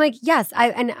 Yeah. And I'm like, yes.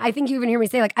 I think you even hear me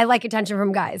say, like, I like attention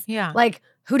from guys. Yeah. Like,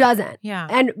 who doesn't?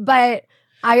 Yeah. But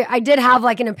I did have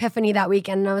like an epiphany that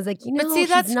weekend, and I was like, But see, she's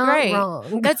that's not great.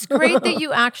 wrong. That's great that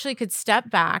you actually could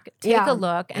step back, take Yeah. a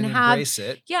look, and have embrace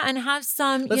it. yeah, and have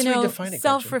some Let's redefine it, Gretchen.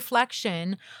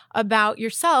 self-reflection about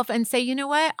yourself, and say, you know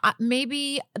what,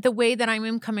 maybe the way that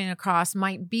I'm coming across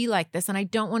might be like this, and I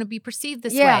don't want to be perceived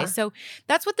this Yeah. way. So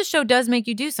that's what the show does make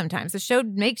you do. Sometimes the show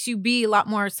makes you be a lot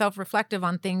more self-reflective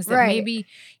on things that Right. maybe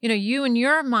you in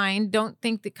your mind don't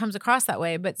think that comes across that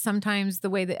way, but sometimes the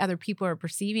way that other people are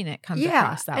perceiving it comes Yeah. across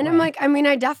across that And way. I'm like, I mean,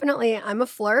 I'm a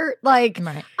flirt. Like,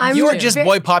 Right. I'm You are just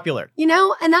boy popular. You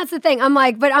know, and that's the thing. I'm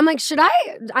like, should I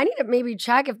need to maybe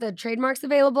check if the trademark's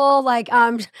available? Like,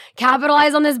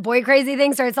 capitalize on this boy crazy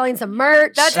thing, start selling some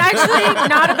merch. That's actually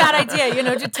not a bad idea,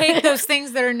 to take those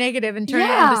things that are negative and turn it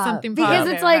into something positive. Because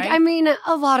it's like, right? I mean,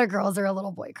 a lot of girls are a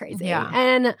little boy crazy. Yeah.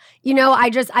 And,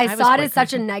 I was saw it boy as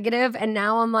such a crazy. negative, and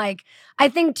now I'm like, I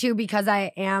think too, because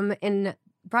I am in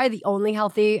probably the only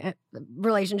healthy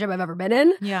relationship I've ever been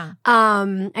in. Yeah.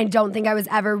 I don't think I was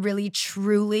ever really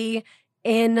truly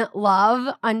in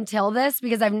love until this,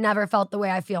 because I've never felt the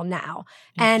way I feel now.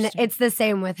 And Interesting. it's the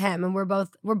same with him. And we're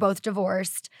both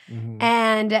divorced. Mhm.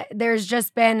 And there's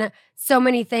just been so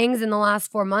many things in the last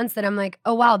 4 months that I'm like,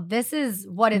 oh wow, this is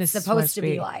what it's This is supposed to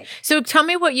be. be like. So tell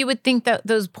me what you would think that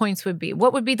those points would be.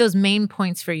 What would be those main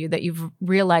points for you that you've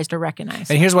realized or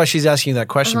recognized? And here's why she's asking you that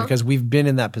question, Uh-huh. because we've been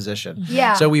in that position.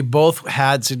 Yeah. So we both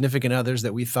had significant others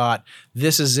that we thought,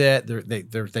 this is it.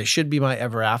 They should be my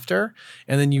ever after.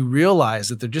 And then you realize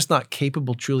that they're just not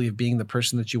capable truly of being the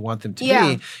person that you want them to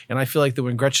Yeah. be. And I feel like that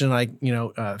when Gretchen and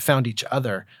I, found each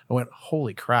other, I went,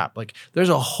 holy crap. Like there's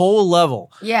a whole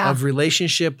level Yeah. of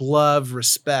relationship, love,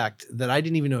 respect that I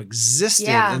didn't even know existed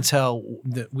Yeah. until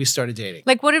we started dating.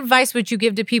 Like, what advice would you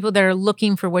give to people that are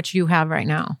looking for what you have right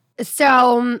now?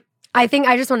 So I think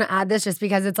I just want to add this just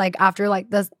because it's like after like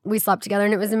this, we slept together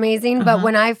and it was amazing. But Uh-huh.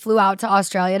 when I flew out to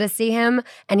Australia to see him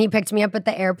and he picked me up at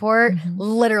the airport, Mhm.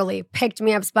 literally picked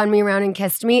me up, spun me around and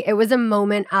kissed me. It was a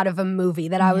moment out of a movie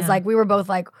that I was Yeah. like, we were both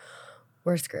like,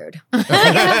 we're screwed. Like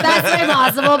in the best way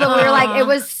possible. But we were like, it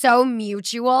was so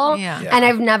mutual. Yeah. Yeah. And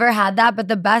I've never had that. But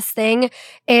the best thing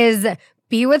is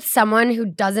be with someone who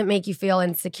doesn't make you feel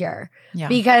insecure. Yeah.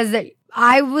 Because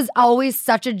I was always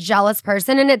such a jealous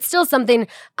person, and it's still something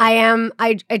I am.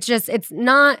 It's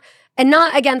not, and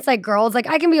not against like girls. Like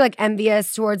I can be like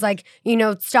envious towards like,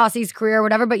 Stassi's career or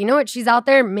whatever, but you know what? She's out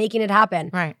there making it happen.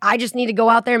 Right. I just need to go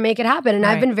out there and make it happen. And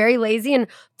I've Right. been very lazy and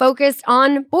focused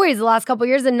on boys the last couple of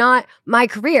years and not my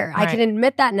career. I Right. can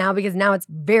admit that now because now it's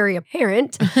very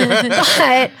apparent.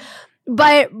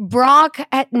 But Brock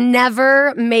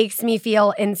never makes me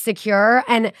feel insecure.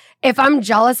 And if I'm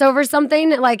jealous over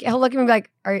something, like he'll look at me and be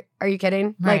like, are you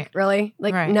kidding? Right. Like, really?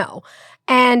 Like, Right. no.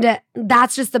 And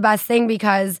that's just the best thing,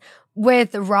 because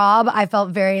with Rob, I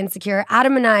felt very insecure.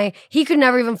 Adam and he could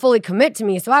never even fully commit to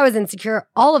me. So I was insecure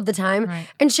all of the time. Right.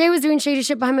 And Shay was doing shady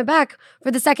shit behind my back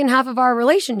for the second half of our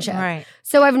relationship. Right.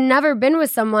 So I've never been with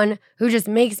someone who just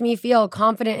makes me feel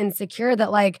confident and secure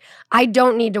that like I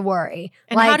don't need to worry.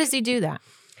 And like, how does he do that?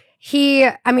 he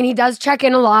does check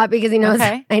in a lot because he knows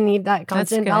Okay. I need that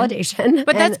constant good. validation.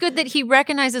 But that's And- good that he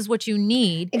recognizes what you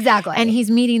need exactly. and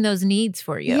he's meeting those needs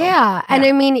for you. Yeah. And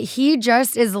Yeah. he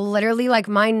just is literally like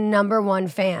my number one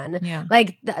fan. Yeah.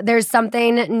 Like there's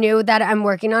something new that I'm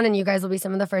working on, and you guys will be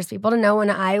some of the first people to know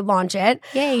when I launch it.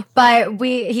 Yay. But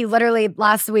he literally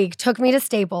last week took me to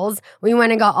Staples. We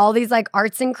went and got all these like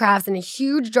arts and crafts and a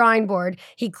huge drawing board.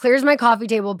 He clears my coffee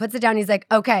table, puts it down. He's like,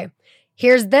 okay,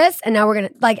 here's this. And now we're going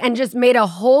to and just made a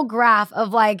whole graph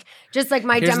of like, just like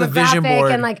my Here's the vision demographic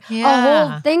board. and like a Yeah.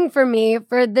 whole thing for me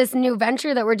for this new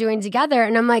venture that we're doing together.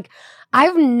 And I'm like,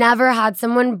 I've never had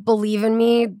someone believe in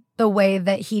me the way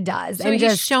that he does. So and he's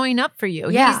just showing up for you.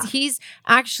 Yeah. He's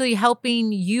actually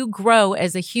helping you grow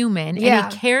as a human, Yeah.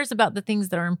 and he cares about the things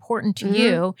that are important to Mhm.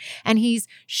 you. And he's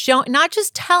showing, not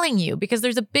just telling you, because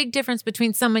there's a big difference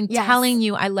between someone Yes. telling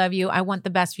you, I love you, I want the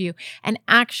best for you, and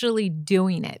actually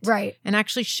doing it. right. And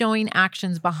actually showing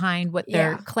actions behind what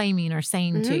they're Yeah. claiming or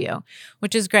saying to Mhm. you,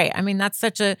 which is great. I mean, that's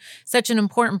such an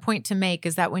important point to make,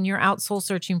 is that when you're out soul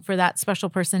searching for that special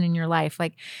person in your life,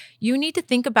 like you need to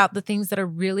think about the things that are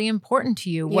really important to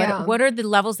you. Yeah. What are the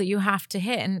levels that you have to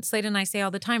hit? And Slade and I say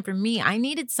all the time, for me, I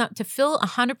needed to feel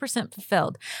 100%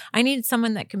 fulfilled. I needed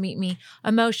someone that could meet me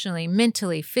emotionally,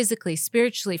 mentally, physically,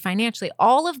 spiritually, financially.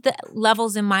 All of the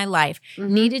levels in my life Mhm.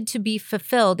 needed to be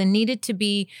fulfilled and needed to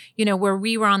be, where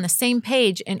we were on the same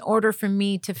page in order for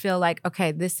me to feel like,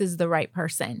 okay, this is the right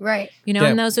person. Right. Yeah.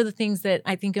 And those are the things that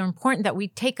I think are important, that we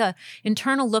take a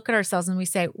internal look at ourselves and we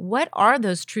say, what are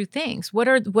those true things? What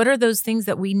are those things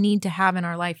that we need to have in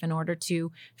our life in order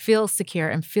to feel secure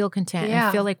and feel content Yeah.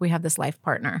 and feel like we have this life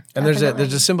partner? And there's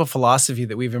Definitely. a simple philosophy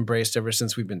that we've embraced ever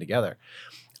since we've been together.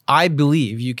 I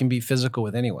believe you can be physical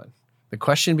with anyone. The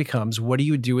question becomes, what do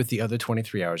you do with the other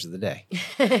 23 hours of the day?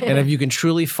 And if you can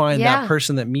truly find Yeah. that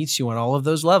person that meets you on all of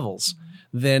those levels,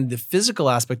 then the physical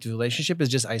aspect of the relationship is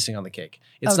just icing on the cake.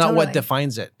 It's Oh, not what totally.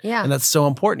 defines it. Yeah. And that's so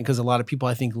important because a lot of people,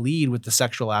 I think, lead with the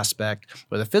sexual aspect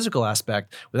or the physical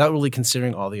aspect without really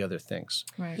considering all the other things.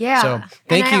 Right. Yeah. So,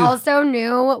 thank and you. I also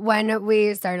knew when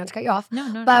we, sorry not to cut you off,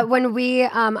 No. but when we,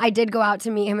 I did go out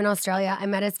to meet him in Australia. I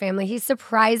met his family. He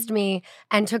surprised me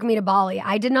and took me to Bali.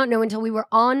 I did not know until we were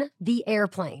on the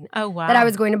airplane Oh, wow. that I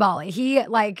was going to Bali. He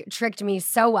like tricked me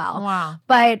so well. Wow.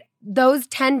 But those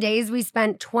 10 days, we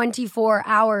spent 24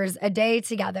 hours a day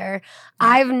together.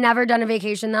 I've never done a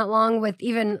vacation that long with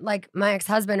even like my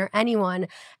ex-husband or anyone.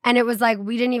 And it was like,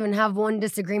 we didn't even have one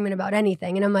disagreement about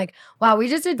anything. And I'm like, wow, we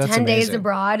just did That's 10 days amazing.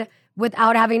 abroad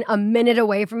without having a minute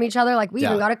away from each other. Like we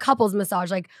even Yeah. got a couples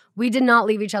massage. Like we did not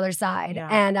leave each other's side. Yeah.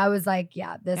 And I was like,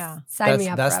 yeah, this sign me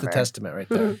up That's forever. the testament right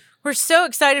there. We're so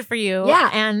excited for you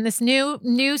Yeah. and this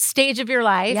new stage of your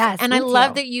life. Yes, and I thank love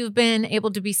you. that you've been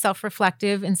able to be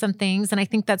self-reflective in some things. And I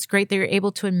think that's great that you're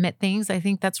able to admit things. I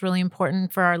think that's really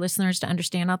important for our listeners to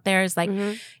understand out there is like,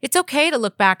 Mhm. it's okay to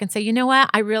look back and say, you know what?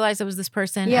 I realized I was this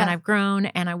person Yeah. and I've grown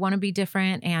and I want to be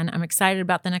different and I'm excited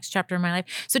about the next chapter of my life.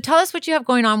 So tell us what you have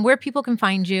going on, where people can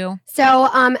find you. So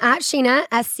at Sheena,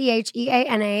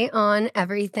 SCHEANA on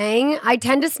everything. I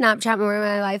tend to Snapchat more in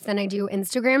my life than I do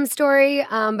Instagram story.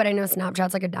 But I know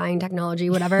Snapchat's like a dying technology,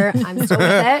 whatever. I'm still with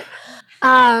it.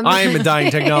 I am a dying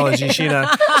technology, Sheena.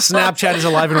 Snapchat is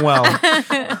alive and well.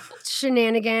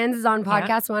 Shenanigans is on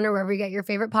Podcast One or wherever you get your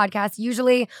favorite podcasts.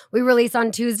 Usually we release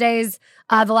on Tuesdays.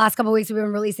 The last couple of weeks we've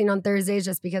been releasing on Thursdays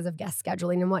just because of guest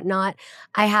scheduling and whatnot.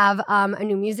 I have a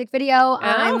new music video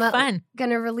I'm fun.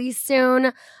 gonna release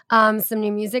soon. Some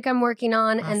new music I'm working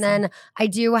on. Awesome. And then I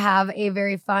do have a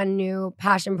very fun new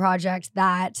passion project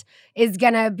that is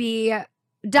gonna be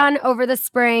done over the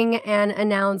spring and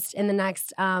announced in the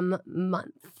next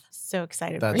month. So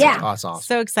excited That's for you. Yeah. awesome.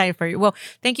 So excited for you. Well,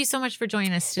 thank you so much for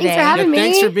joining us today. Thanks for having me.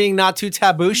 Thanks for being not too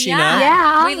taboo, Sheena.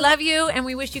 Yeah. We love you and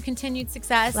we wish you continued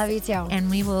success. Love you too. And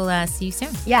we will see you soon.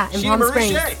 Yeah, in Sheena Palm Marie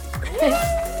Springs.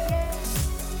 Shea.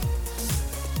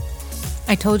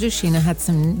 I told you Sheena had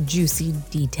some juicy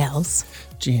details.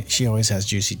 She always has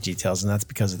juicy details, and that's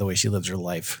because of the way she lives her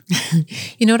life.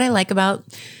 You know what I like about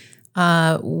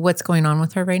what's going on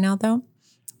with her right now, though?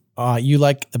 You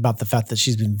like about the fact that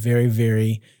she's been very,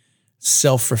 very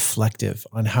self-reflective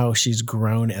on how she's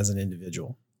grown as an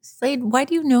individual. Slade, why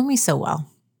do you know me so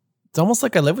well? It's almost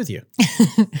like I live with you.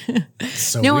 It's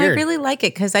so No, weird. I really like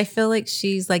it because I feel like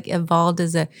she's like evolved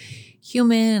as a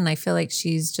human and I feel like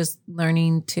she's just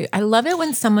learning to, I love it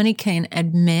when somebody can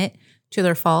admit to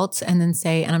their faults and then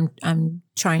say, and I'm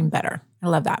trying better. I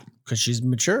love that. Because she's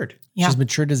matured. Yeah. She's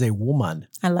matured as a woman.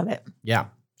 I love it. Yeah.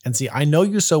 And see, I know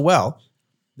you so well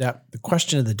that the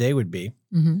question of the day would be,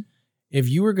 Mm-hmm. if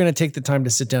you were going to take the time to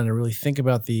sit down and really think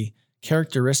about the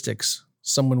characteristics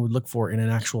someone would look for in an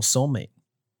actual soulmate,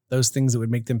 those things that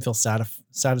would make them feel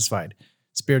satisfied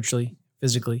spiritually,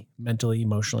 physically, mentally,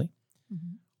 emotionally,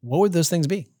 Mm-hmm. what would those things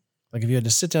be? Like if you had to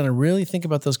sit down and really think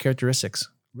about those characteristics,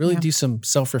 really Yeah. do some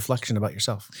self-reflection about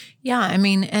yourself, Yeah. I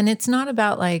mean, and it's not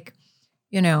about like,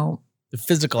 you know, the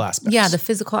physical aspects. yeah, the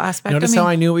physical aspect. Notice how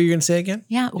I knew what you were going to say again?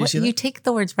 Yeah, you see that? you take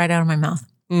the words right out of my mouth.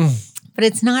 Mm. But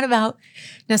it's not about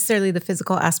necessarily the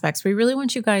physical aspects. We really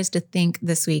want you guys to think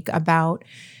this week about,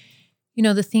 you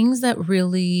know, the things that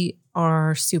really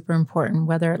are super important,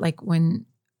 whether like when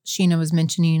Sheena was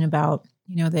mentioning about,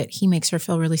 you know, that he makes her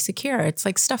feel really secure. It's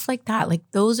like stuff like that. Like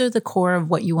those are the core of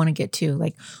what you want to get to.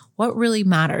 Like what really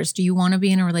matters? Do you want to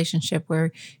be in a relationship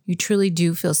where you truly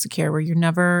do feel secure, where you're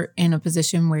never in a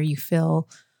position where you feel,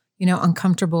 you know,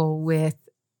 uncomfortable with,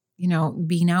 you know,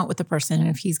 being out with the person and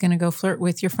if he's going to go flirt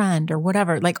with your friend or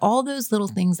whatever, like all those little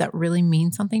things that really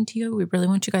mean something to you. We really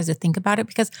want you guys to think about it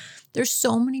because there's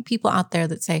so many people out there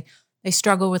that say they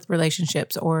struggle with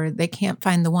relationships or they can't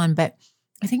find the one. But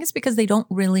I think it's because they don't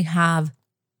really have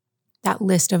that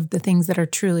list of the things that are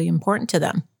truly important to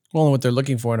them. Well, and what they're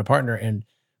looking for in a partner, and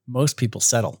most people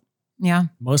settle. Yeah.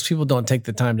 Most people don't take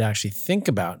the time to actually think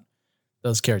about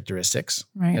those characteristics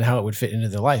Right. and how it would fit into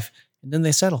their life. And then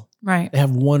they settle. Right. They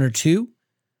have one or two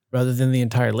rather than the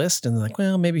entire list. And they're like,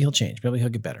 well, maybe he'll change. Maybe he'll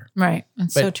get better. Right.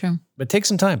 That's so But- true. But take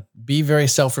some time. Be very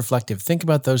self-reflective. Think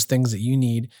about those things that you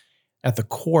need at the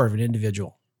core of an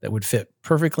individual that would fit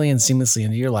perfectly and seamlessly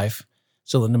into your life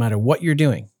so that no matter what you're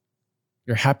doing,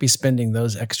 you're happy spending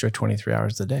those extra 23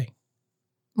 hours a day.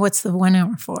 What's the 1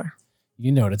 hour for?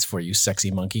 You know what it's for, you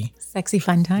sexy monkey. Sexy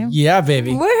fun time? Yeah,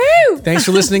 baby. Woohoo! Thanks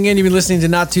for listening in. You've been listening to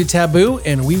Not Too Taboo,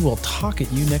 and we will talk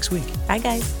at you next week. Bye,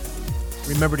 guys.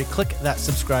 Remember to click that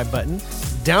subscribe button,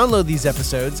 download these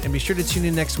episodes, and be sure to tune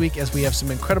in next week as we have some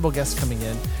incredible guests coming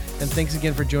in. And thanks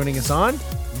again for joining us on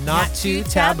Not Too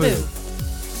Taboo.